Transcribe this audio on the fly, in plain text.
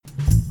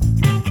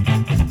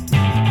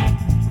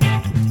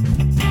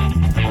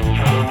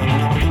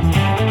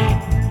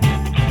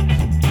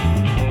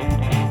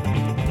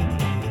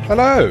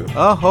Hello!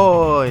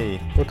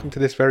 Ahoy! Welcome to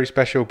this very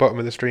special bottom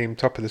of the stream,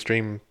 top of the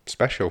stream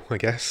special, I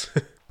guess.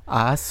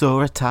 I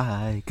saw a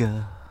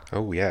tiger.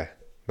 Oh yeah,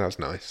 that was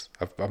nice.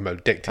 I'm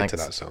addicted to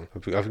that song.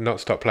 I've not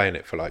stopped playing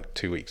it for like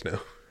 2 weeks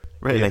now.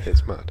 Really? Yeah,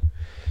 it's mad.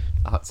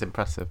 Oh, that's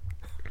impressive.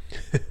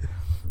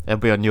 It'll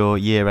be on your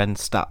year-end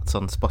stats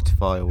on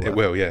Spotify or whatever. It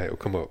will, yeah, it'll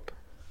come up.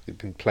 You've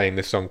been playing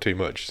this song too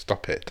much,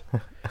 stop it.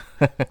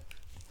 So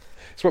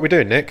what we're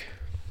doing, Nick?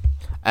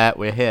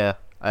 We're here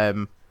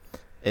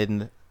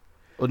in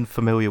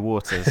unfamiliar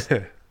waters.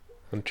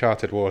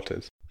 Uncharted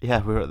waters.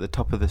 Yeah, we're at the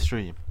top of the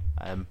stream.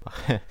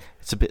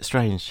 It's a bit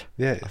strange.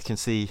 Yeah. I can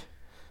see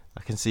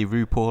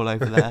RuPaul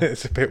over there.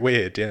 It's a bit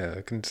weird, yeah.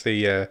 I can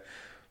see,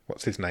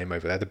 what's his name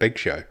over there? The Big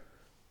Show.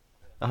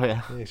 Oh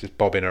yeah. He's just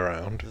bobbing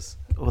around. There's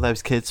all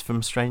those kids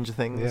from Stranger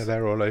Things. Yeah,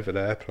 they're all over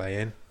there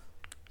playing.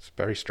 It's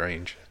very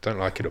strange. Don't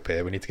like it up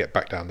here. We need to get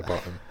back down the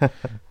bottom.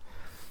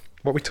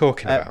 What are we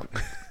talking about?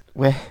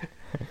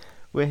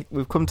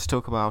 We've come to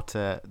talk about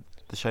the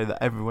show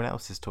that everyone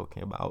else is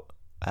talking about,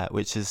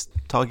 which is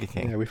Tiger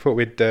King. Yeah, we thought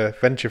we'd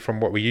venture from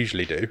what we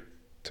usually do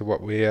to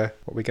what we're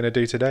going to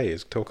do today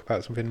is talk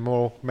about something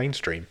more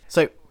mainstream.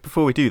 So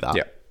before we do that,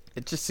 Yeah.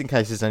 just in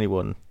case there's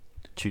anyone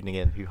tuning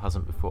in who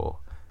hasn't before,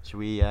 should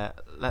we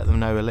let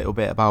them know a little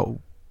bit about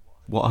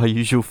what our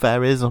usual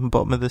fare is on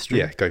bottom of the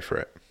stream? Yeah, go for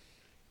it.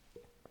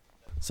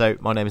 So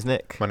my name is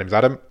Nick, My name's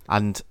Adam.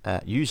 and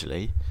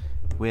usually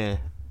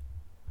we're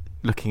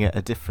looking at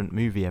a different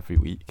movie every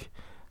week,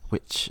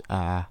 which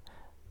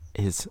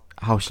is,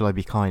 how shall I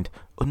be kind,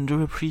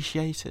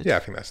 underappreciated. Yeah, I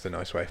think that's the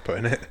nice way of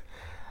putting it.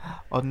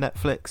 On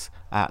Netflix.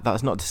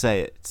 That's not to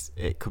say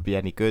it could be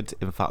any good.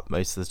 In fact,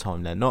 most of the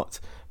time they're not.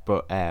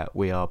 But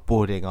we are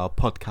boarding our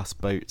podcast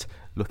boat,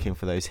 looking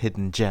for those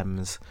hidden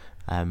gems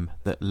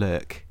that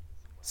lurk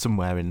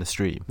somewhere in the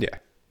stream. Yeah,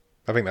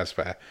 I think that's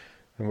fair.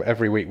 And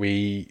every week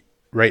we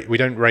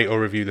don't rate or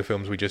review the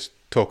films. We just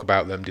talk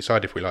about them,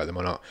 decide if we like them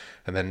or not,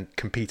 and then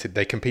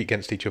they compete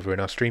against each other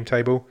in our stream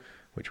table,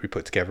 which we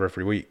put together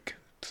every week.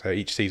 So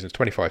each season's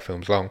 25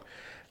 films long,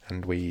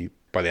 and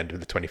by the end of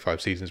the 25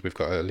 seasons, we've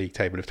got a league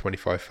table of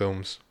 25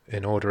 films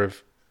in order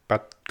of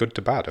good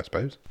to bad, I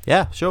suppose.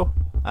 Yeah, sure.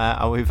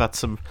 And we've had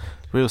some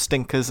real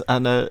stinkers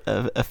and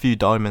a few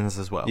diamonds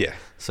as well. Yeah.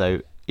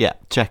 So, yeah,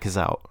 check us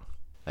out.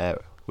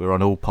 We're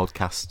on all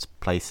podcast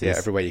places. Yeah,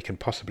 everywhere you can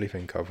possibly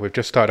think of. We've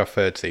just started our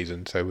third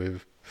season, so we're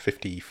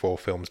 54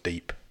 films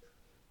deep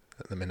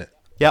at the minute.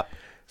 Yep.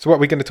 So what are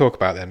we going to talk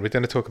about then? We're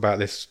going to talk about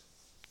this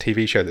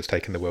TV show that's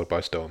taken the world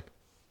by storm.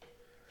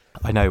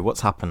 I know,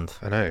 what's happened?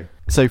 I know.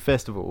 So,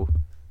 first of all,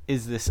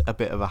 is this a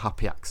bit of a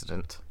happy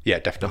accident? Yeah,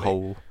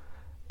 definitely.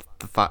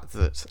 The fact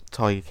that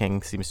Tiger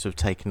King seems to have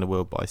taken the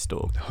world by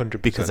storm.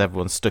 100%. Because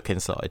everyone's stuck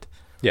inside.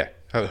 Yeah,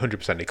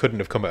 100%. It couldn't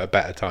have come at a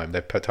better time. They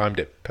timed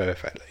it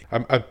perfectly.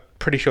 I'm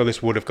pretty sure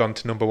this would have gone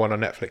to number one on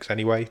Netflix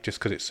anyway, just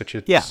because it's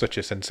such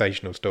a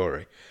sensational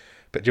story.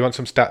 But do you want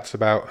some stats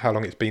about how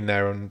long it's been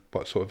there and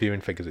what sort of viewing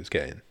figures it's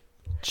getting?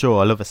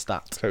 Sure, I love a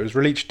stat. So it was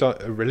released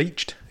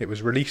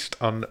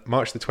on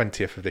March the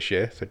 20th of this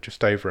year, so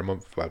just over a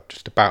month, well,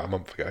 just about a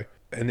month ago.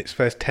 In its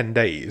first 10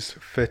 days,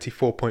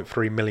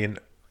 34.3 million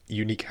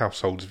unique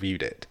households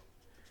viewed it.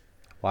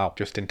 Wow.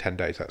 Just in 10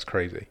 days, that's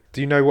crazy.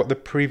 Do you know what the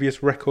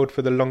previous record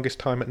for the longest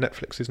time at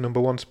Netflix's number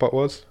one spot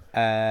was?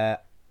 I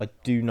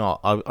do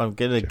not. I'm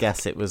going to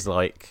guess it was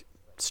like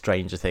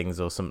Stranger Things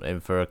or something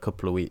for a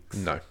couple of weeks.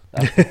 No.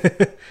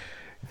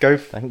 Oh.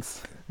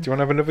 Thanks. Do you want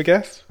to have another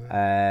guess?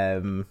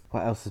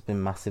 What else has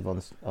been massive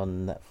on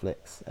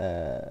Netflix?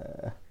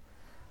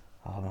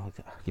 Oh my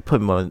God. You're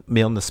putting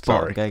me on the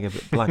spot. Sorry. I'm going a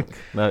bit blank.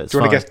 No, it's Do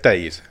you fine. want to guess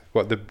days?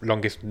 What the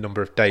longest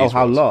number of days Oh,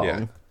 how was?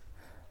 long?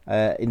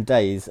 Yeah. In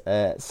days,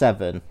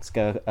 7. Let's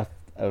go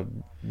a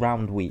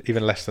round week.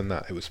 Even less than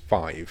that, it was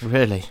 5.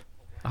 Really?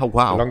 Oh,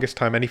 wow. The longest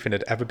time anything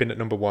had ever been at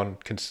number one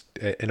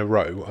in a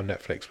row on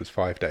Netflix was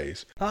 5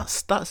 days.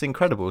 That's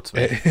incredible to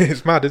me.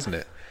 It's mad, isn't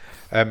it?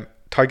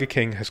 Tiger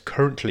King has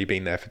currently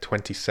been there for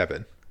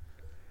 27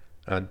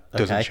 and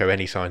doesn't show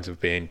any signs of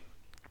being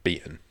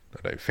beaten,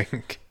 I don't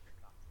think.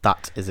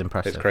 That is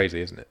impressive. It's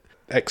crazy, isn't it?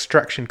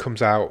 Extraction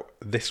comes out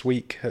this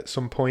week at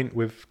some point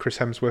with Chris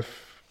Hemsworth,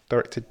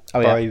 directed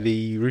by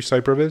the Russo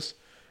brothers.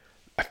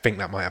 I think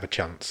that might have a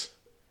chance.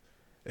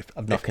 If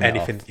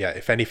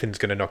anything's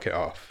going to knock it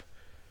off,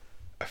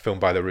 a film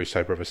by the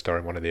Russo brothers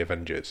starring one of the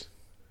Avengers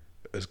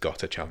has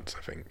got a chance,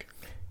 I think.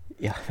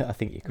 Yeah, I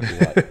think you could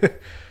be right.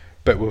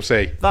 But we'll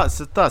see. That's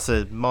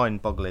a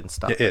mind-boggling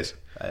stat. It is.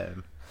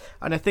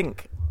 And I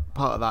think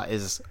part of that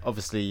is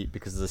obviously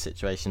because of the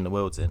situation the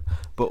world's in,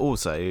 but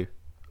also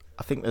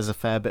I think there's a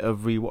fair bit of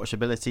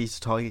rewatchability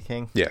to Tiger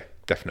King. Yeah,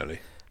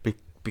 definitely.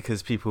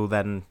 Because people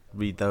then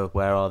read the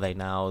Where Are They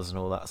Nows and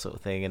all that sort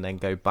of thing, and then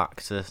go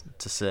back to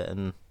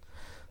certain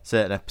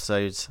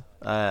episodes.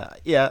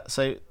 But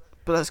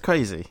that's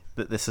crazy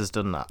that this has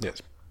done that.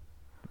 Yes,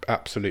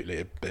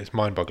 absolutely. It's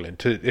mind-boggling.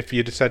 If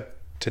you'd have said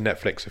to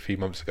Netflix a few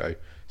months ago,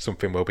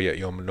 something will be at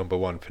your number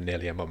one for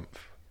nearly a month,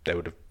 they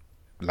would have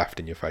laughed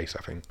in your face,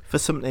 I think. For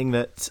something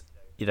that,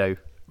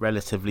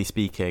 relatively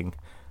speaking,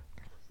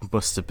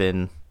 must have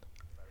been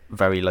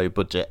very low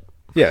budget.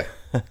 Yeah,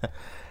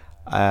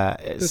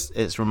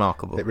 It's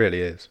remarkable. it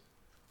really is.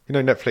 You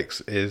know,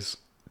 Netflix is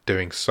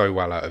doing so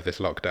well out of this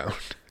lockdown.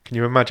 Can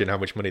you imagine how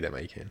much money they're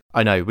making?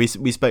 I know. We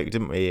spoke,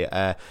 didn't we,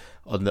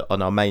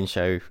 on our main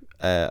show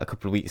a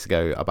couple of weeks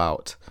ago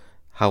about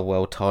how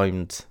well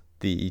timed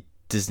the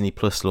Disney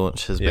Plus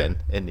launch has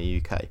been in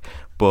the UK.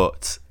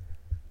 But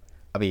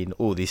I mean,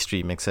 all these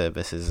streaming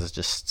services are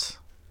just,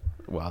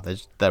 well,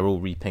 they're all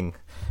reaping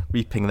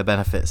the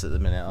benefits at the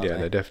minute, aren't Yeah,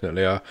 they? they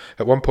definitely are.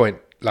 At one point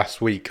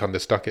last week on the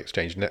stock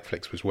exchange,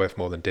 Netflix was worth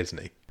more than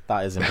Disney.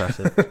 That is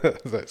impressive.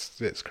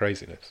 It's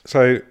craziness.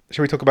 So,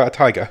 shall we talk about a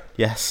tiger?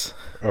 Yes.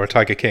 Or a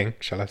Tiger King,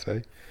 shall I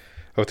say?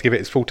 Or to give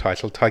it its full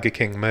title, Tiger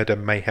King, Murder,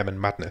 Mayhem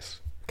and Madness.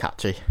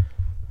 Catchy.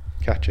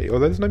 Catchy.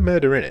 Although there's no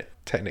murder in it,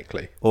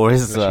 technically. Or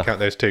is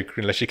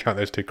unless you count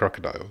those two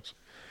crocodiles.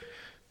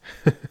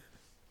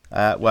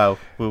 Well,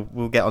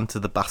 we'll get onto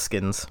the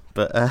Baskins,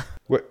 but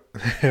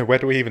Where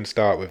do we even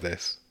start with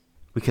this?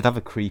 we could have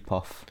a creep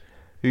off.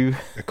 Who?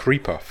 A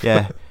creep off.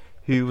 Yeah.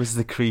 Who was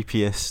the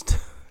creepiest?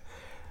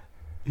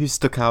 Who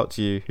stuck out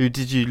to you? Who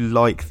did you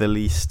like the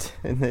least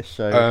in this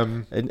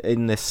show?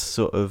 In this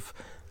sort of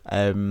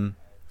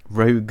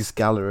rogues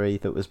gallery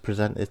that was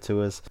presented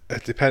to us.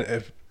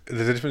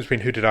 There's a difference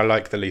between who did I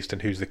like the least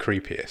and who's the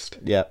creepiest.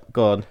 Yeah,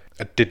 go on.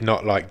 I did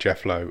not like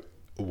Jeff Lowe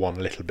one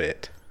little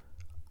bit.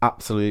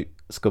 Absolute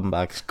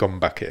scumbag.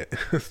 Scumbucket.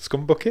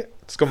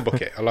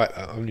 Scumbucket. I like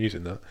that. I'm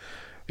using that.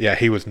 Yeah,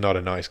 he was not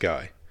a nice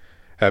guy.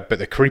 But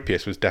the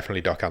creepiest was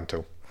definitely Doc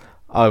Antle.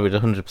 I would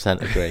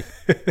 100% agree.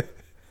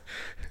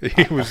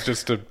 He was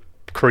just a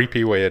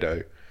creepy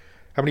weirdo.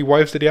 How many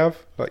wives did he have?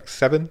 Like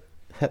 7?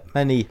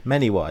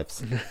 Many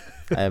wives.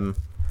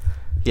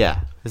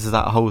 Yeah, this is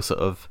that whole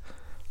sort of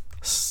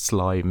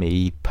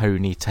slimy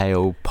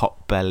ponytail,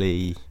 pot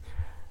belly,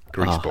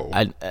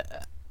 Greaseball.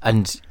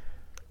 and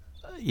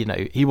you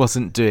know, he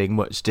wasn't doing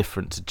much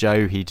different to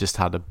Joe. He just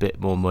had a bit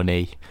more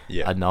money,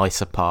 a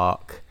nicer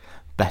park,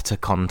 better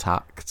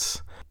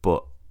contacts,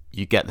 but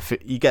you get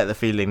the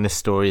feeling this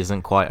story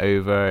isn't quite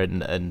over,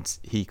 and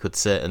he could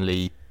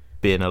certainly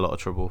be in a lot of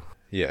trouble.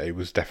 Yeah, he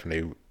was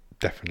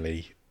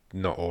definitely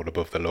not all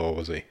above the law,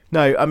 was he?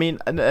 No, I mean,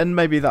 and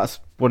maybe that's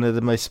one of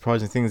the most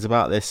surprising things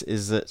about this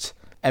is that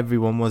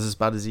everyone was as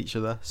bad as each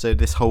other. So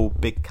this whole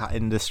big cat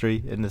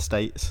industry in the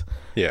States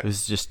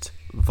was just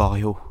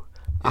vile,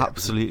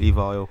 absolutely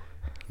vile.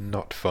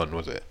 Not fun,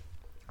 was it?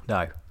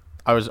 No,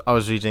 I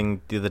was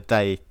reading the other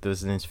day. There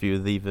was an interview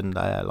with even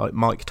like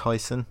Mike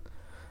Tyson.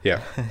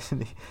 Yeah,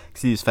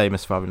 because he was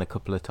famous for having a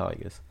couple of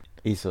tigers.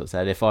 He sort of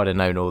said, if I'd have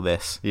known all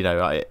this, you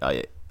know,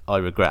 I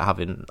regret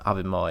having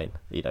mine,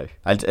 you know.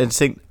 And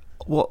think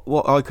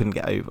what I couldn't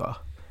get over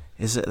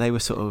is that they were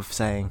sort of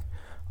saying,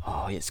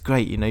 oh, it's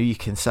great, you know, you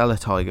can sell a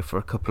tiger for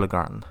a couple of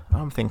grand. And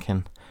I'm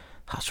thinking,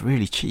 that's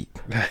really cheap.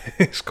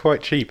 It's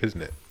quite cheap,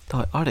 isn't it?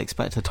 Like, I'd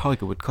expect a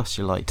tiger would cost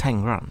you like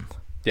 10 grand.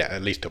 Yeah,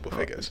 at least double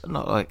figures.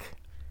 Not like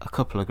a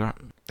couple of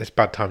grand. There's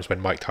bad times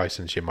when Mike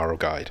Tyson's your moral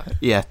guide.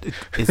 Yeah,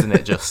 isn't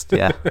it just?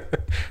 Yeah.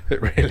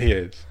 It really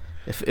is.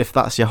 If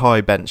that's your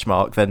high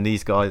benchmark, then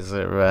these guys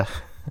are...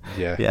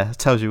 Yeah. Yeah, it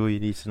tells you all you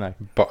need to know.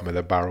 Bottom of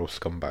the barrel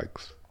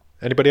scumbags.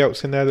 Anybody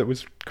else in there that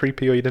was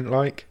creepy or you didn't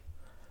like?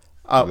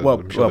 Pretty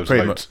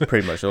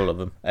much all of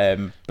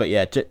them. But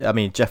yeah, I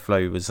mean, Jeff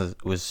Lowe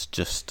was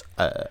just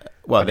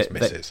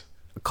Mrs.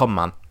 con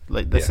man.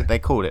 Like they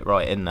called it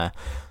right in there.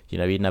 You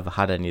know, he never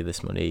had any of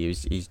this money.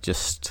 He's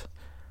just,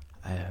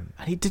 and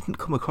he didn't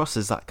come across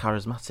as that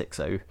charismatic.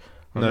 So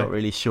I'm not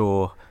really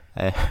sure.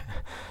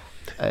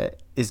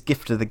 His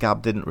gift of the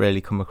gab didn't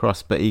really come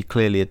across, but he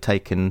clearly had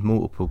taken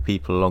multiple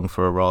people along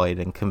for a ride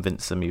and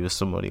convinced them he was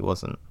someone he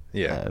wasn't.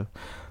 Yeah.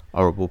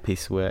 Horrible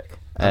piece of work.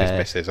 And his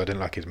missus, I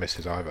didn't like his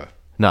missus either.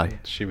 No.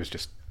 She was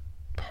just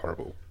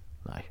horrible.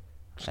 No.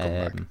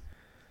 Scumbag.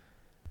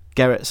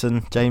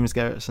 James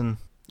Gerritsen.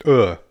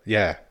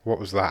 Yeah. What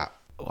was that?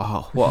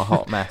 Oh, what a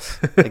hot mess.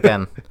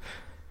 Again,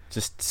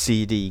 just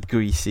seedy,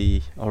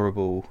 greasy,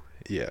 horrible.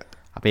 Yeah.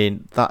 I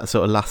mean, that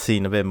sort of last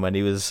scene of him when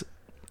he was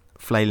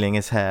flailing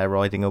his hair,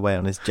 riding away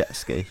on his jet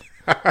ski.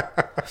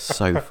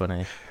 So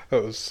funny.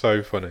 That was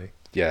so funny.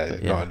 Yeah,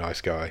 not a nice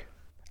guy.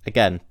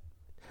 Again,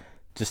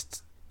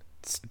 just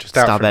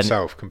out for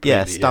himself completely.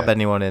 Yeah, stab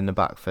anyone in the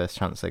back first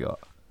chance they got.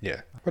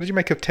 Yeah. What did you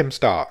make of Tim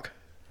Stark?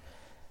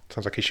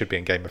 Sounds like he should be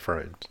in Game of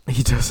Thrones.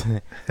 He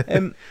doesn't.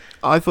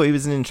 I thought he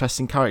was an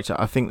interesting character.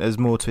 I think there's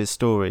more to his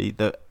story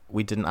that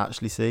we didn't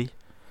actually see.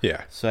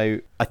 Yeah. So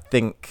I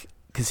think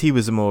because he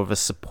was more of a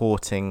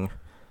supporting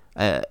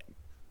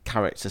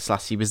character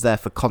 / he was there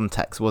for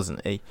context,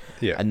 wasn't he?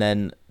 Yeah. And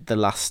then the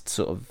last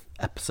sort of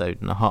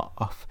episode and a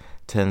half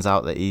turns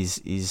out that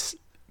he's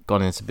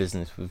gone into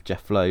business with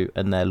Jeff Lowe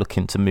and they're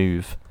looking to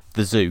move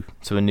the zoo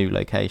to a new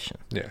location.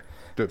 Yeah.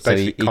 But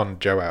basically conned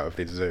Joe out of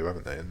the zoo,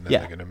 haven't they? And then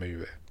they're going to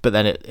move it. But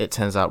then it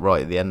turns out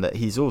right at the end that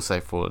he's also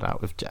fallen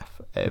out with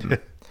Jeff. And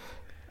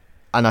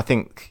I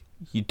think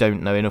you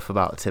don't know enough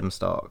about Tim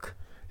Stark.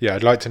 Yeah,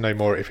 I'd like to know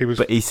more if he was...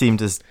 But he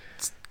seemed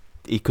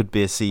he could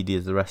be as seedy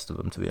as the rest of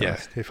them, to be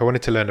honest. Yeah, if I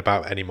wanted to learn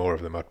about any more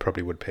of them, I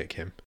probably would pick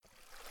him.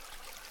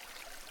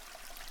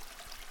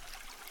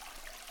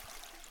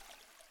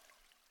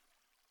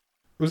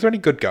 Was there any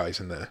good guys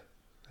in there?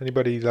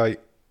 Anybody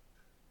like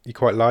you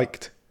quite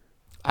liked?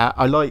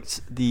 I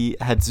liked the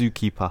head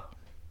zookeeper.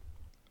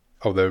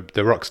 Oh,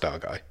 the rock star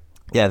guy,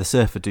 Yeah, the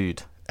surfer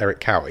dude. Eric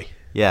Cowie.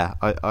 Yeah,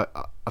 I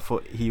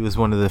thought he was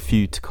one of the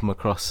few to come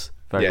across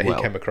very well. Yeah,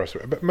 he came across.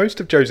 But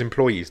most of Joe's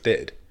employees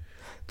did.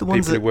 The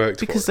ones people who worked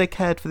because for they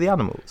cared for the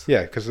animals.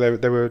 Yeah, because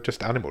they were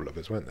just animal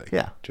lovers, weren't they?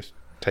 Yeah. Just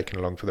taken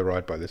along for the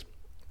ride by this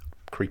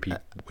creepy,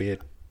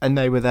 weird. And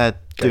they were there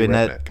Gay doing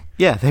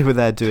redneck. they were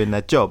there doing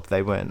their job.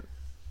 They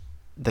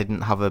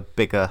didn't have a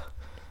bigger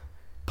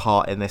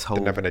part in this whole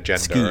Didn't have an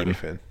agenda scheme. or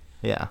anything.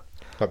 Yeah.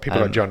 Like people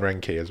like John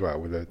Renke as well,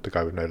 with the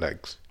guy with no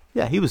legs.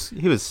 Yeah, he was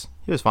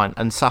fine.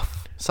 And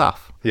Saf,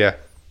 Yeah,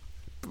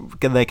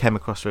 they came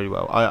across really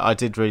well. I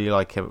did really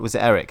like him. Was it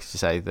Eric? Did you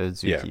say the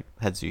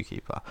head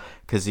zookeeper?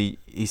 Because he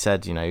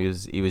said, you know,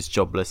 he was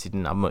jobless. He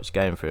didn't have much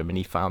going for him, and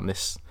he found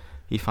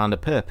a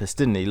purpose,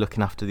 didn't he,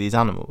 looking after these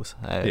animals?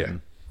 Yeah.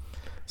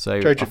 So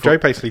Joe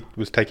basically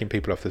was taking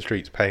people off the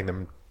streets, paying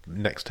them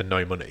next to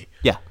no money.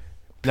 Yeah.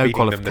 No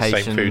feeding them qualifications.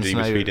 the same food he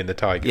was feeding the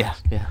tigers.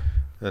 Yeah.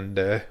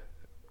 And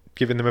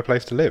giving them a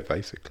place to live,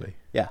 basically.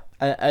 Yeah.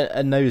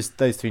 And those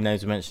three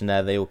names we mentioned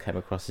there, they all came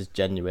across as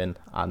genuine,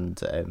 and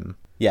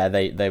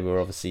they were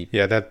obviously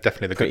Yeah, they're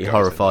definitely the pretty good guys.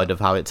 horrified of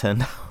how it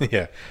turned out.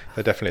 Yeah,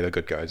 they're definitely the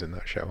good guys in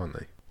that show, aren't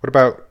they? What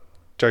about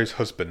Joe's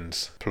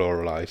husbands,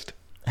 pluralised?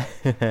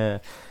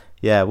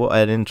 Yeah, what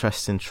an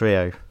interesting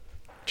trio.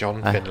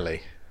 John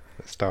Finlay.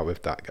 Let's start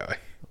with that guy.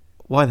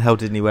 Why the hell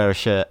didn't he wear a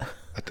shirt?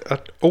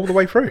 All the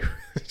way through.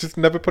 Just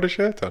never put a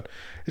shirt on.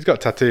 He's got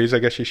tattoos, I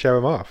guess you show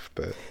him off.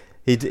 But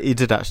He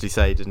did actually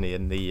say, didn't he,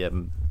 in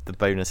the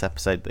bonus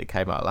episode that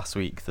came out last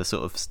week, the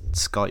sort of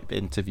Skype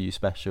interview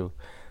special,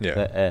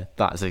 yeah,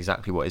 that's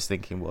exactly what his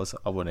thinking was.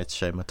 I wanted to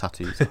show my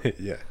tattoos.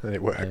 yeah, and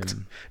it worked.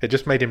 It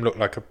just made him look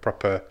like a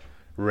proper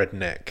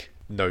redneck,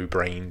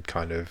 no-brain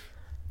kind of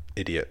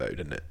idiot, though,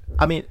 didn't it?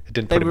 I mean, It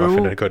didn't put him off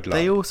in a good light.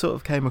 They all sort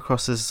of came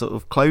across as sort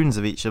of clones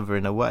of each other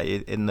in a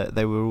way, in that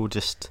they were all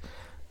just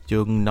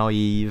young,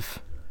 naive,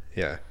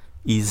 Yeah,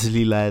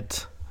 easily led.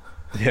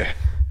 yeah.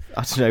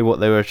 I don't know what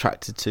they were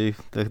attracted to,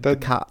 the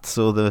cats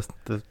or the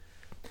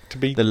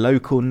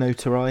local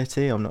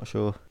notoriety. I'm not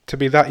sure. To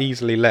be that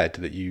easily led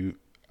that you,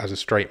 as a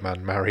straight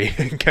man, marry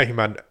a gay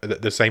man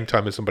at the same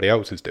time as somebody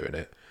else is doing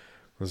it,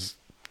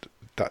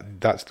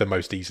 that's the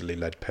most easily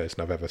led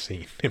person I've ever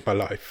seen in my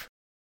life.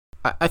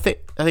 I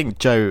think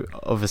Joe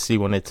obviously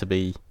wanted to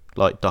be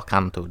like Doc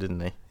Antle, didn't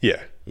he?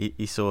 Yeah,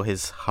 He saw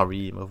his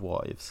harem of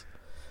wives.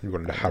 he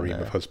wanted a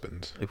harem of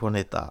husbands. He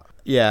wanted that.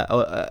 Yeah,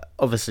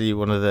 obviously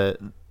one of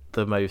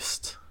the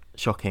most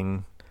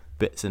shocking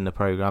bits in the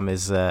programme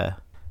is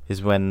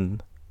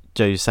when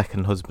Joe's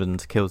second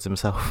husband kills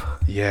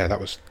himself. Yeah,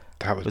 that was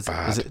bad.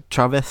 Was it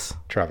Travis?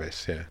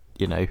 Travis, yeah.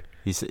 You know,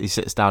 he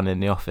sits down in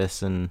the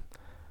office and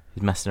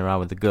he's messing around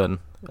with the gun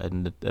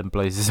and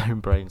blows his own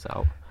brains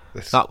out.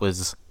 That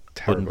was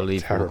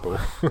unbelievable. Terrible.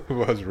 It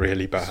was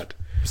really bad.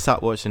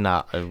 Sat watching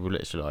that and we're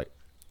literally like,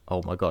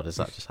 oh my god, has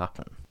that just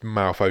happened?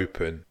 Mouth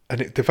open. And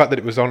the fact that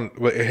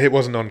it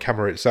wasn't on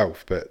camera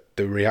itself, but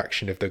the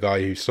reaction of the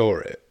guy who saw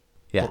it.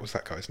 Yeah. What was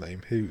that guy's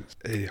name? I can't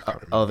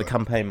remember. Oh, the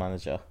campaign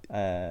manager.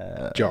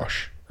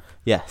 Josh.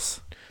 Yes.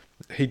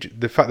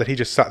 The fact that he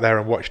just sat there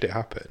and watched it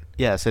happen.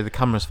 Yeah, so the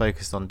camera's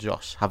focused on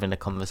Josh having a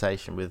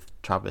conversation with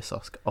Travis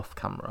off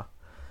camera.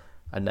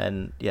 And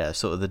then, yeah,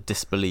 sort of the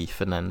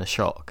disbelief and then the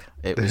shock.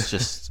 It was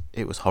just,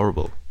 it was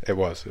horrible. It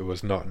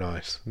was not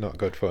nice. Not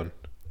good fun.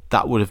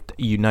 That would have,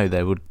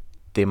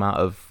 the amount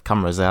of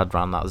cameras they had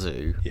around that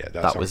zoo, Yeah,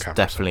 that was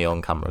definitely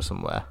on camera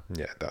somewhere.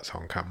 Yeah, that's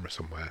on camera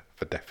somewhere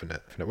for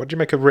definite. What do you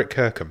make of Rick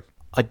Kirkham?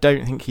 I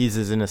don't think he's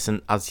as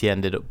innocent as he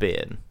ended up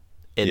being,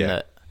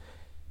 that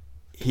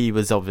he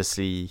was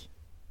obviously,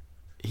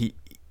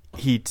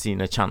 he'd seen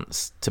a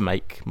chance to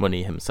make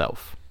money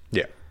himself.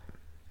 Yeah.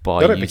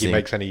 I don't think he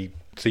makes any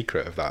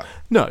secret of that.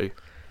 No.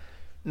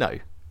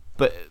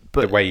 But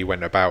the way he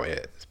went about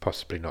it is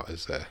possibly not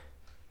as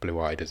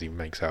blue-eyed as he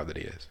makes out that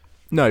he is.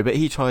 No, but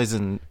he tries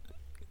and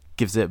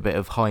gives it a bit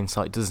of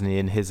hindsight, doesn't he,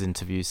 in his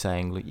interview,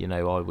 saying, you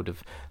know, I would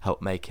have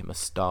helped make him a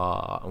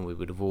star and we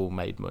would have all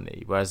made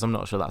money. Whereas I'm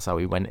not sure that's how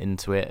he went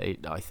into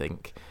it. I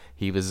think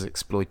he was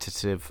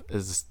exploitative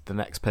as the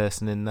next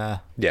person in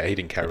there. Yeah, he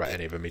didn't care about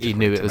any of them. He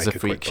knew it was a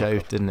freak show,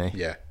 didn't he?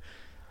 Yeah.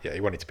 Yeah, he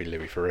wanted to be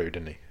Louis Theroux,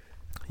 didn't he?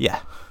 Yeah.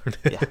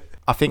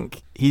 I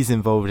think he's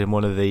involved in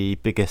one of the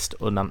biggest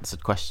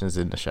unanswered questions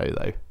in the show,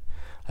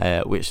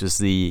 though, which was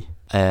the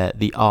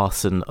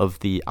arson of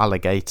the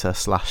alligator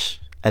 /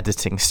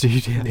 editing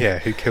studio. Yeah,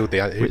 who killed the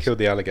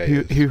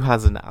alligator? Who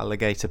has an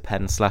alligator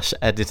pen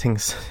 / editing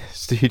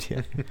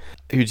studio?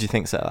 Who do you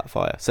think set that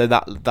fire? So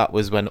that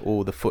was when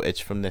all the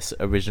footage from this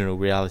original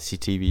reality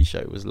TV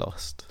show was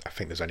lost. I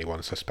think there's only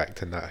one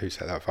suspect in that who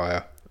set that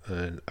fire,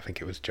 and I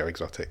think it was Joe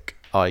Exotic.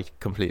 I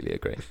completely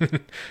agree.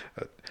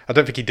 I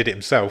don't think he did it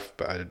himself,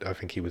 but I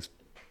think he was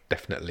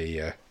definitely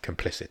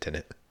complicit in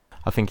it.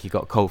 I think he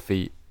got cold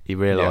feet. He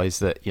realised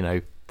that, you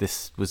know,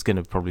 this was going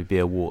to probably be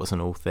a warts and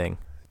all thing.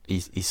 He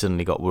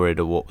suddenly got worried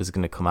of what was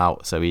going to come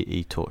out, so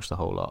he torched the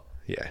whole lot.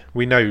 Yeah,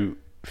 we know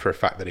for a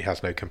fact that he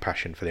has no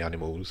compassion for the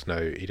animals.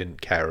 No, he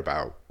didn't care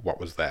about what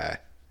was there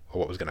or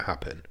what was going to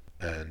happen.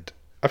 And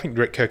I think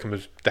Rick Kirkham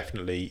was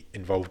definitely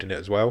involved in it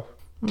as well.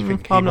 Do you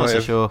think he I'm not might so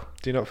have, sure.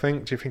 Do you not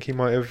think? Do you think he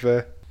might have?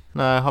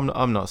 No,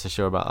 I'm not so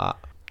sure about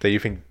that. Do you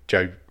think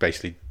Joe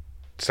basically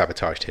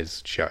sabotaged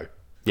his show?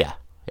 Yeah,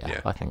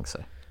 Yeah. I think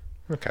so.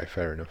 Okay,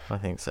 fair enough. I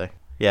think so.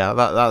 Yeah,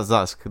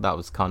 that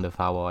was kind of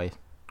how I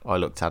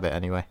looked at it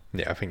anyway.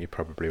 Yeah, I think you're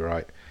probably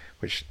right.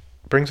 Which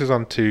brings us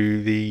on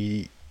to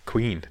the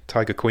Queen,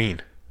 Tiger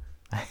Queen.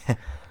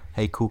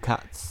 Hey, cool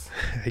cats.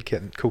 Hey,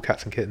 cool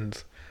cats and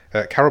kittens.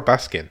 Carol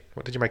Baskin,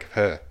 what did you make of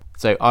her?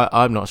 So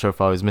I'm not sure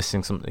if I was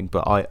missing something,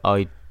 but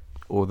I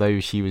although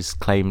she was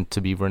claimed to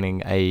be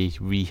running a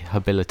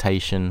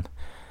rehabilitation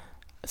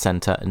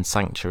centre and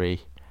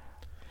sanctuary,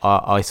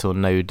 I saw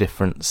no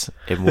difference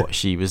in what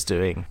she was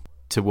doing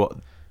to what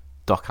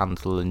Doc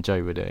Antle and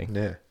Joe were doing.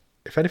 Yeah.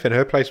 If anything,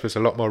 her place was a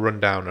lot more run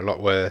down, a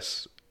lot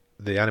worse.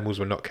 The animals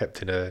were not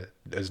kept in a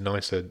as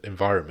nice an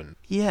environment.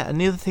 Yeah, and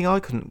the other thing I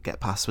couldn't get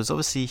past was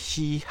obviously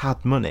she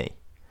had money.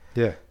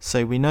 Yeah.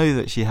 So we know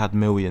that she had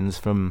millions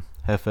from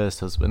her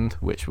first husband,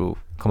 which we'll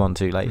come on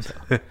to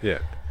later. Yeah.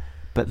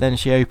 But then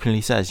she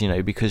openly says,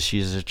 because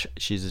she's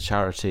a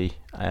charity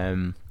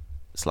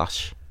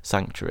slash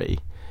sanctuary,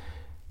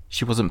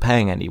 she wasn't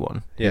paying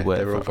anyone. Yeah, who worked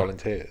they were all for her.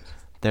 volunteers.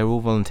 They were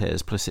all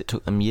volunteers. Plus, it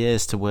took them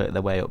years to work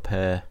their way up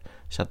her.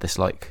 She had this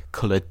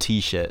coloured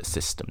T-shirt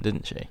system,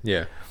 didn't she?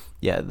 Yeah.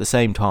 Yeah. At the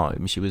same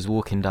time, she was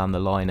walking down the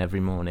line every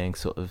morning,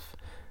 sort of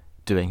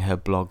doing her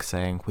blog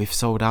saying, "We've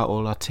sold out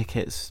all our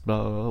tickets,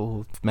 blah, blah, blah,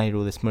 we've made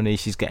all this money."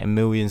 She's getting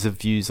millions of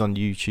views on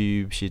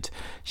YouTube.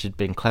 She'd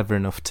been clever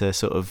enough to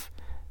sort of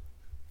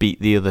beat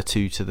the other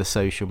two to the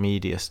social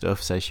media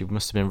stuff, so she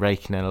must have been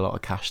raking in a lot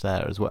of cash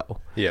there as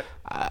well. Yeah.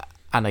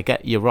 And I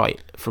get you're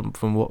right. From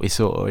what we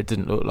saw, it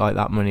didn't look like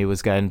that money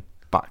was going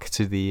back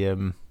to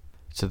the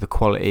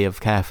quality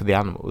of care for the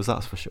animals.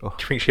 That's for sure.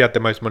 Do you think she had the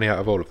most money out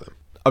of all of them?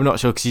 I'm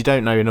not sure because you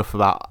don't know enough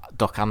about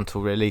Doc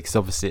Antle really, because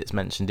obviously it's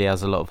mentioned he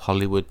has a lot of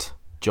Hollywood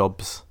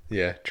jobs.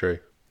 Yeah, true.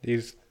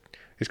 He's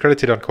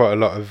credited on quite a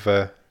lot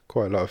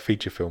of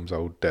feature films.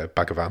 Old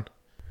Bhagavan.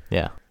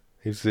 Yeah.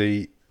 He's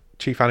the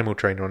chief animal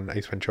trainer on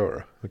Ace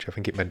Ventura, which I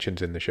think it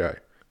mentions in the show.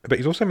 But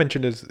he's also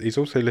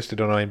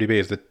listed on IMDb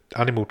as the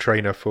animal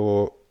trainer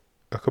for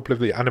a couple of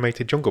the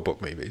animated Jungle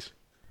Book movies.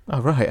 Oh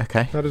right,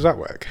 okay. How does that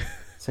work?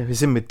 So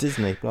he's in with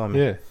Disney, blimey.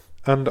 Yeah,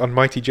 and on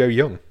Mighty Joe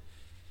Young.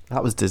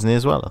 That was Disney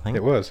as well, I think.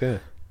 It was, yeah.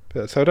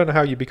 So I don't know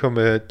how you become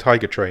a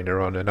tiger trainer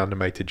on an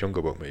animated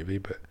Jungle Book movie,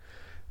 but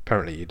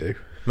apparently you do.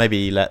 Maybe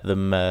you let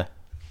them.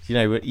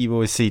 You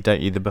always see, don't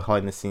you, the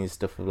behind the scenes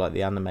stuff of the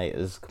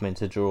animators coming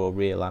to draw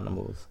real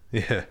animals.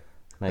 Yeah.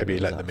 Maybe you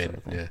it was let them that in. sort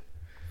of thing. Yeah.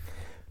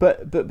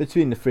 But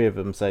between the three of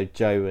them, so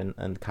Joe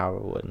and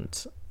Carol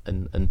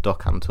and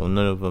Doc Antle,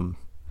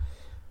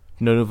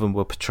 none of them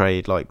were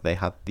portrayed like they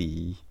had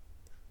the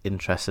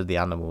interest of the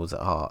animals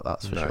at heart.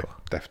 That's for sure.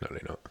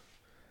 Definitely not.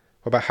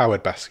 What about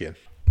Howard Baskin?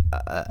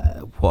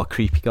 What a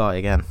creepy guy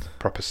again.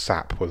 Proper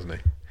sap, wasn't he?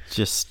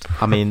 Just,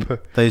 I mean,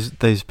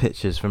 those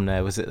pictures from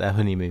there, was it their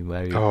honeymoon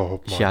where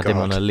she had him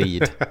on a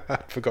lead?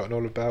 I'd forgotten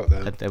all about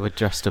that. And they were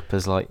dressed up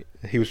as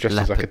he was dressed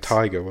as a leopards.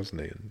 tiger,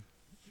 wasn't he? And,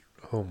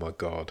 oh my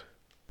god.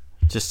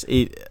 What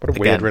What a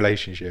weird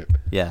relationship.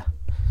 Yeah.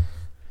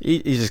 He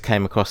just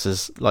came across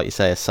as, like you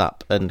say, a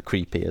sap and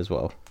creepy as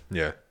well.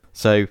 Yeah.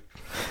 So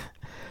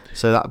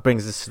that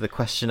brings us to the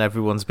question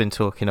everyone's been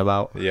talking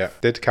about. Yeah.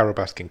 Did Carol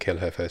Baskin kill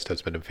her first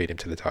husband and feed him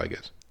to the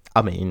tigers?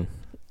 I mean,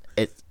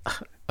 I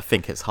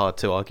think it's hard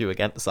to argue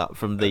against that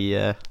from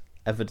the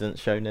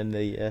evidence shown in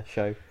the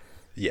show.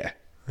 Yeah.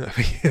 I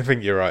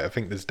think you're right. I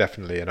think there's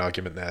definitely an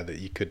argument there that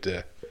you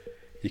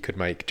could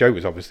make. Joe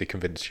was obviously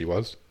convinced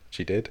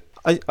she did.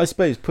 I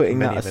suppose putting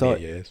many that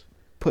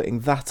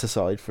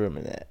aside for a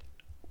minute,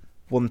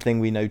 one thing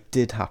we know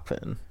did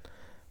happen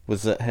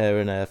was that her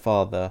and her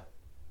father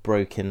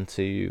broke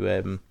into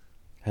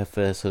her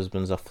first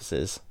husband's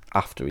offices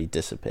after he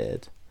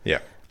disappeared. Yeah.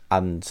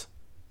 And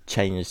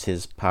changed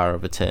his power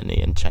of attorney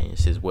and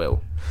changed his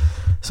will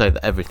so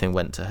that everything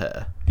went to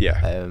her.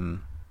 Yeah.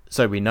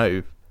 So we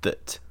know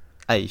that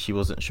A, she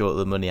wasn't short of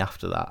the money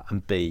after that,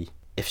 and B,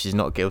 if she's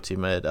not guilty of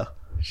murder,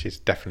 She's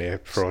definitely a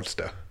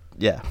fraudster.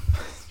 yeah.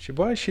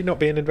 Why is she not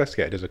being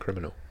investigated as a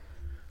criminal?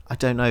 I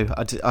don't know.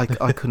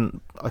 I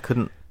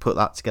couldn't put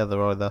that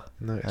together either.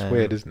 No, it's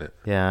weird, isn't it?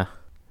 Yeah,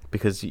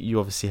 because you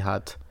obviously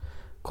had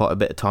quite a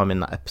bit of time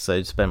in that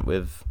episode spent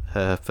with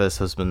her first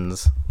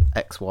husband's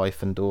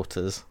ex-wife and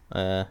daughters,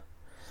 and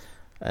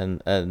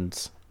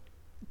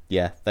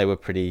yeah, they were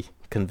pretty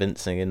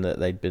convincing in that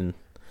they'd been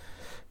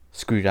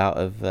screwed out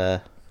of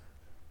the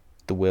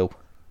will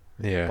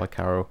by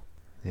Carol.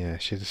 Yeah,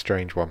 she's a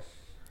strange one.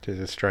 She's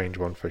a strange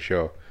one for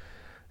sure.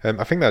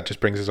 I think that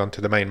just brings us on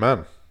to the main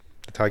man,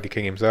 the Tiger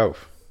King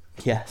himself.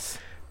 Yes.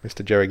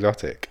 Mr. Joe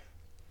Exotic.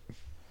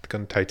 The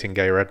gun-toting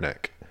gay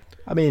redneck.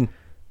 I mean,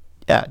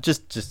 yeah,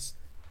 just as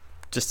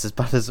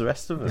bad as the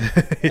rest of them.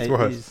 It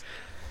was.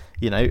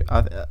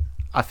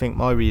 I think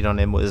my read on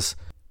him was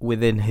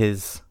within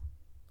his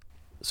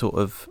sort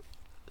of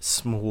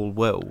small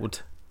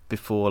world,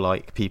 before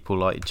like people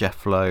like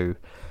Jeff Lowe,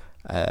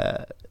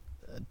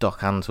 Doc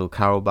Antle,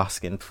 Carol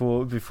Baskin,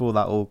 before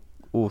that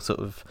all sort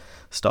of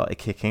started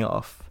kicking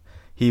off,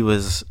 he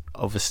was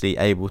obviously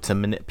able to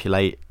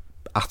manipulate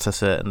at a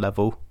certain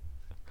level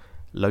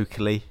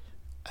locally,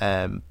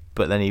 but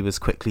then he was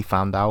quickly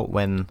found out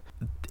when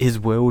his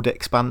world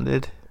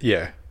expanded,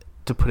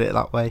 to put it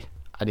that way,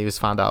 and he was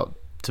found out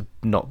to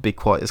not be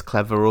quite as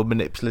clever or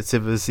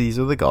manipulative as these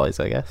other guys,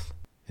 I guess.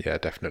 Yeah,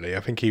 definitely. I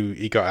think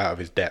he got out of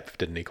his depth,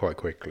 didn't he, quite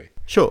quickly?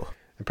 Sure.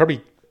 And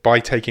probably by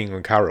taking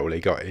on Carol,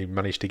 he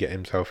managed to get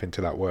himself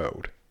into that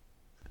world.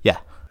 Yeah.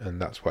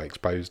 And that's what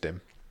exposed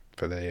him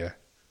for the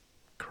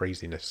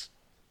craziness.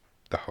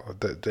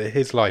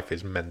 His life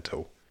is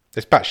mental.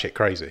 It's batshit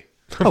crazy.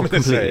 Oh,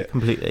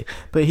 completely.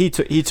 But he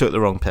took the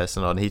wrong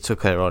person on. He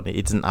took her on.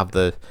 He didn't have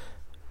the,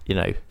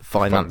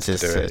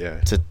 finances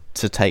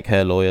to take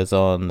her lawyers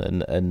on,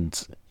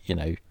 and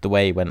the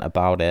way he went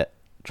about it,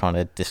 trying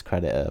to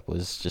discredit her,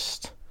 was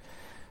just,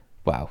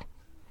 wow,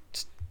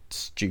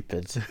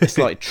 stupid. It's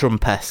like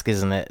Trump-esque,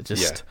 isn't it?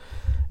 Just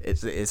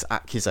it's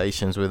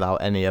accusations without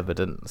any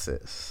evidence.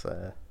 It's. Do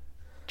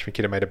you think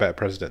he'd have made a better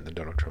president than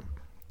Donald Trump?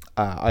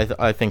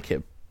 I think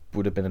it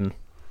would have been.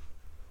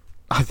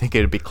 I think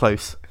it would be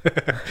close.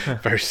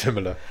 Very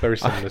similar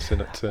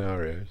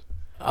scenarios.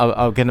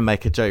 I'm going to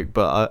make a joke,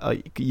 but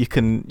you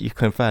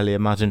can fairly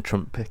imagine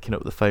Trump picking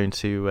up the phone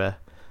to,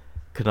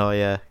 can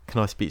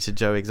I speak to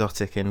Joe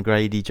Exotic in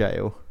Grady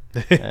Jail?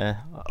 I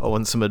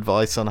want some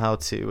advice on how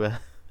to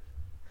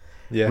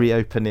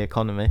reopen the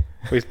economy.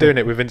 Well, he's doing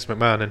it with Vince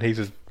McMahon, and he's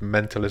as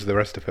mental as the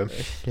rest of them.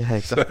 Yeah,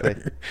 exactly.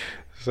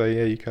 So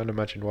you can't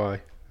imagine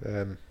why.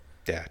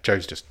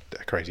 Joe's just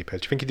a crazy person.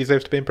 Do you think he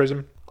deserves to be in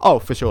prison? Oh,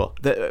 for sure.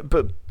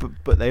 But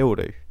they all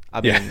do.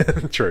 I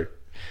mean, true.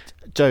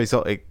 Joe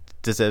Exotic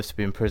deserves to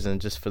be in prison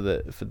just for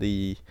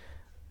the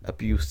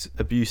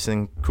abuse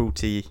and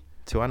cruelty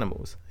to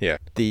animals. Yeah.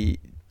 The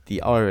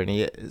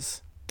irony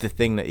is, the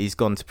thing that he's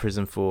gone to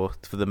prison for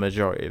the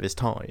majority of his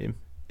time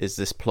is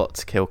this plot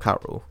to kill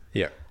Carol.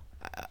 Yeah.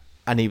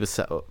 And he was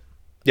set up.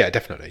 Yeah,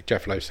 definitely.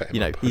 Jeff Lowe set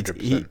him up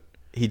 100%.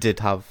 He did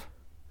have,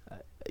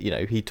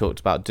 he talked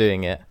about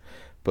doing it,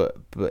 but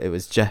it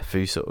was Jeff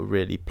who sort of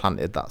really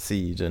planted that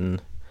seed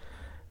and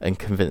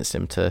convinced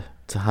him to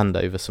hand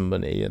over some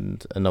money,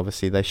 and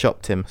obviously they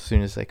shopped him as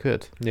soon as they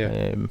could.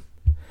 Yeah.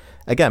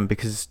 Again,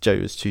 because Joe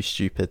was too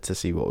stupid to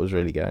see what was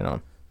really going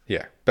on.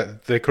 Yeah,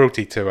 but the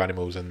cruelty to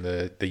animals and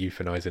the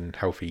euthanizing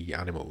healthy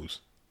animals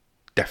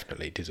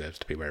definitely deserves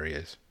to be where he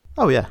is.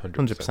 Oh yeah,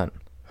 100%.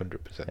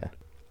 100%.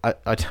 Yeah.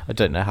 I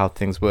don't know how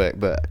things work,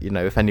 but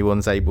if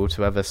anyone's able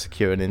to ever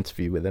secure an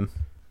interview with him,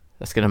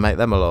 that's going to make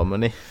them a lot of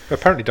money.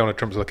 Apparently Donald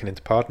Trump's looking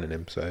into pardoning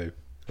him, so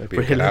maybe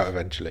he'll get out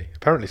eventually.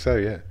 Apparently so,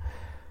 yeah.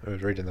 I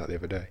was reading that the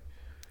other day.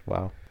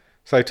 Wow.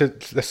 So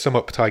let's sum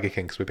up Tiger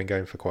King, because we've been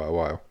going for quite a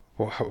while.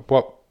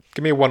 What?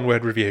 Give me a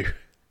one-word review.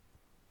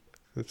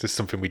 This is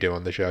something we do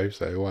on the show,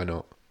 so why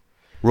not?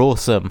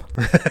 Rawsome.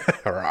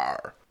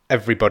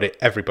 Everybody,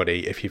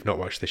 if you've not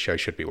watched this show,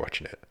 should be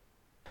watching it.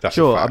 That's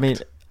sure. A fact. I mean,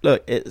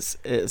 look,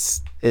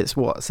 it's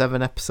what,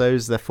 7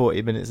 episodes? They're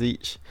 40 minutes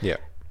each. Yeah.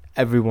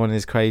 Everyone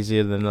is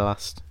crazier than the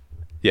last.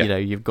 Yeah.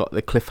 You've got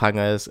the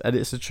cliffhangers, and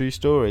it's a true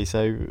story.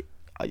 So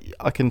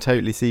I can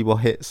totally see what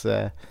hits.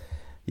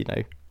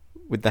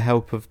 With the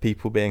help of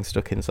people being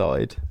stuck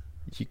inside,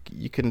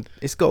 you can.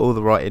 It's got all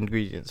the right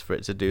ingredients for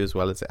it to do as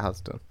well as it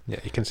has done. Yeah,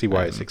 you can see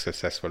why it's as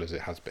successful as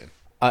it has been.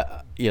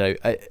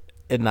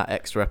 In that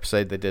extra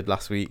episode they did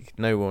last week,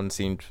 no one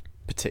seemed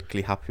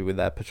particularly happy with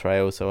their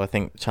portrayal, so I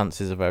think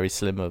chances are very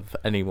slim of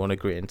anyone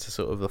agreeing to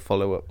sort of a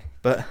follow-up.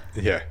 But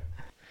yeah,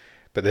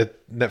 but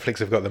Netflix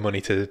have got the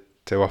money to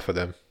offer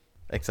them.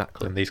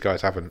 Exactly. And these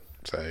guys haven't,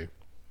 so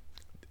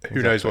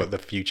who knows what the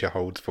future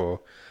holds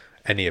for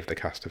any of the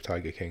cast of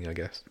Tiger King, I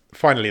guess.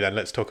 Finally then,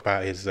 let's talk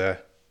about his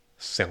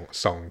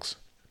songs,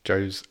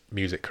 Joe's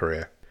music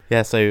career.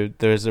 Yeah, so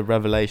there is a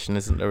revelation,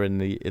 isn't there, in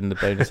the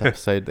bonus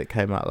episode that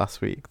came out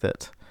last week,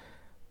 that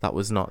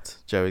was not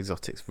Joe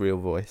Exotic's real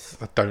voice.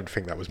 I don't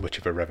think that was much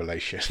of a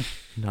revelation.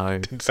 No.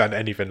 Didn't sound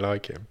anything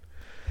like him.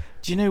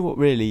 Do you know what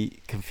really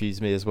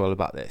confused me as well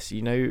about this?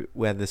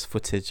 Where there's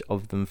footage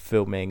of them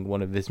filming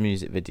one of his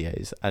music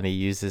videos and he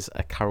uses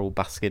a Carol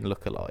Baskin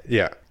lookalike?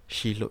 Yeah.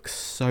 She looks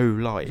so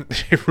like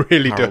she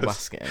really Carol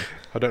does. Baskin.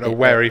 I don't know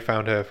where he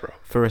found her from.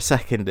 For a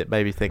second, it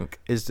made me think,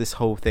 is this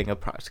whole thing a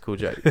practical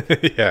joke?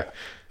 Yeah.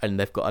 And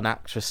they've got an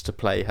actress to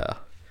play her,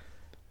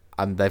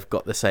 and they've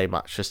got the same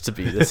actress to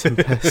be this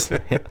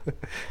impersonator.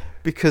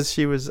 Because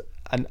she was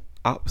an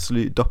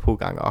absolute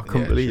doppelganger. I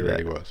couldn't believe it.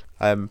 She really was.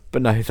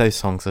 But no, those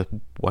songs are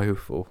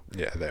woeful.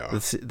 Yeah, they are.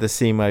 The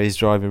scene where he's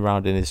driving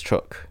around in his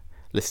truck,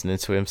 listening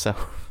to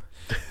himself.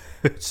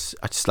 I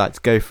just like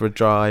to go for a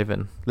drive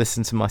and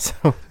listen to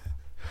myself.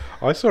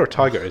 I Saw a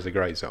Tiger is a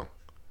great song.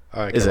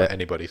 I don't care what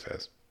anybody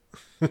says.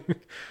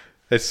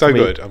 It's so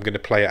good. I'm going to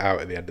play it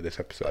out at the end of this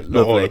episode.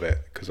 Not all of it,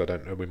 because I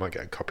don't know. We might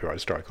get a copyright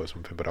strike or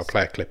something, but I'll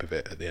play a clip of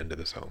it at the end of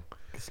the song.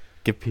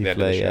 Give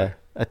people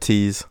a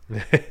tease.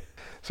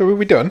 So are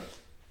we done?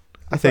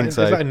 I think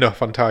so. Is that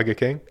enough on Tiger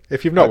King?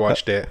 If you've not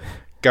watched it,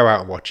 go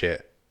out and watch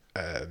it.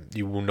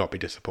 you will not be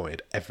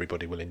disappointed.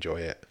 Everybody will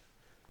enjoy it.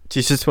 Do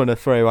you just want to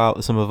throw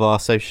out some of our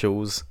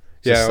socials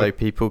so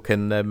people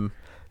can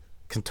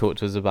talk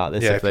to us about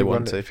this if they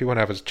want to? If you want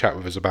to have a chat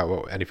with us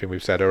about anything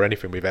we've said or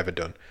anything we've ever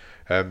done,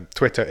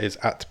 Twitter is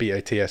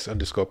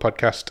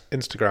 @BATS_podcast.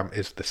 Instagram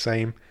is the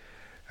same.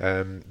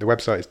 The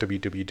website is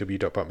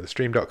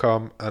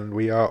www.bottomofthestream.com, and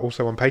we are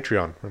also on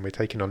Patreon, and we're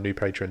taking on new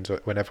patrons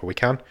whenever we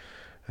can.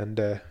 And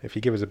if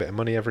you give us a bit of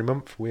money every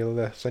month,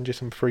 we'll send you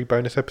some free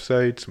bonus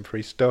episodes, some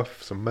free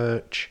stuff, some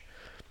merch,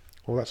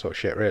 all that sort of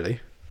shit,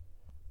 really.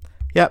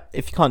 Yep,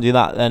 if you can't do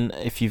that, then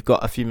if you've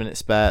got a few minutes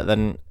spare,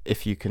 then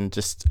if you can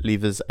just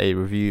leave us a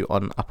review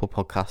on Apple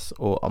Podcasts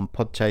or on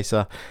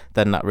Podchaser,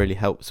 then that really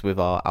helps with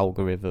our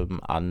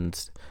algorithm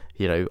and,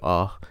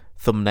 our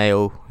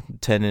thumbnail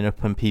turning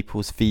up on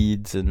people's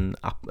feeds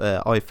and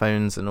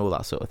iPhones and all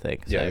that sort of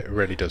thing. Yeah, it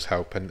really does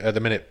help. And at the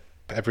minute,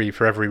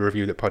 for every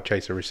review that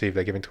Podchaser receive,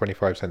 they're giving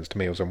 25 cents to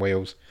Meals on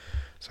Wheels.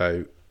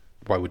 So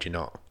why would you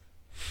not?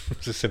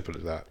 It's as simple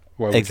as that.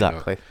 Why would you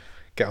not?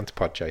 Get onto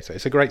Podchaser.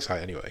 It's a great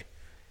site anyway.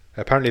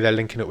 Apparently they're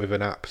linking up with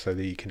an app so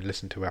that you can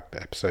listen to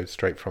episodes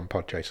straight from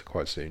Podchaser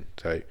quite soon.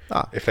 So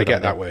if they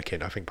get that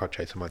working, I think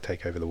Podchaser might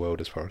take over the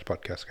world as far as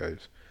podcast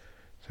goes.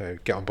 So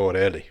get on board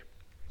early.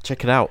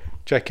 Check it out.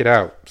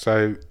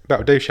 So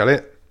that'll do, shall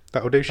it? I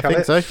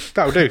think so.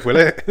 That'll do, will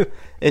it?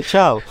 It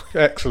shall.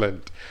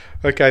 Excellent.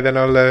 Okay, then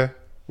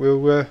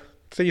we'll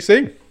see you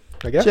soon,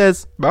 I guess.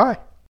 Cheers. Bye.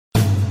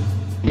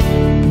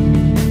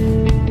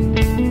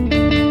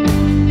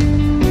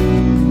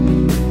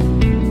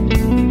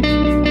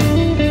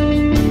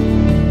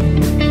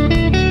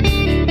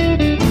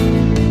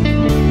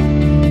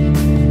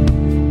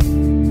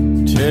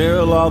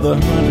 Tell all the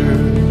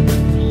hunters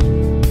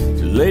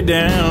to lay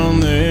down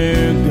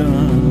their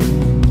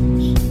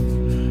guns.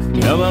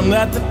 Tell them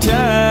that the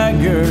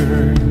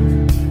tiger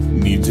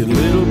needs a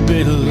little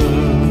bit of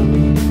love.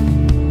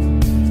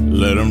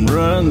 Let them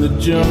run the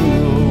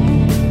jungle,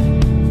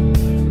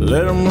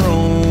 let them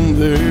roam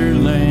their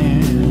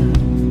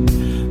land.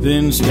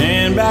 Then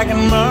stand back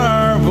and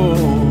marvel,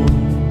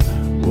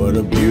 what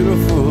a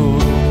beautiful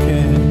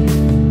cat.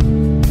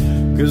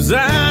 'Cause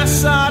I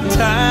saw a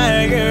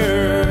tiger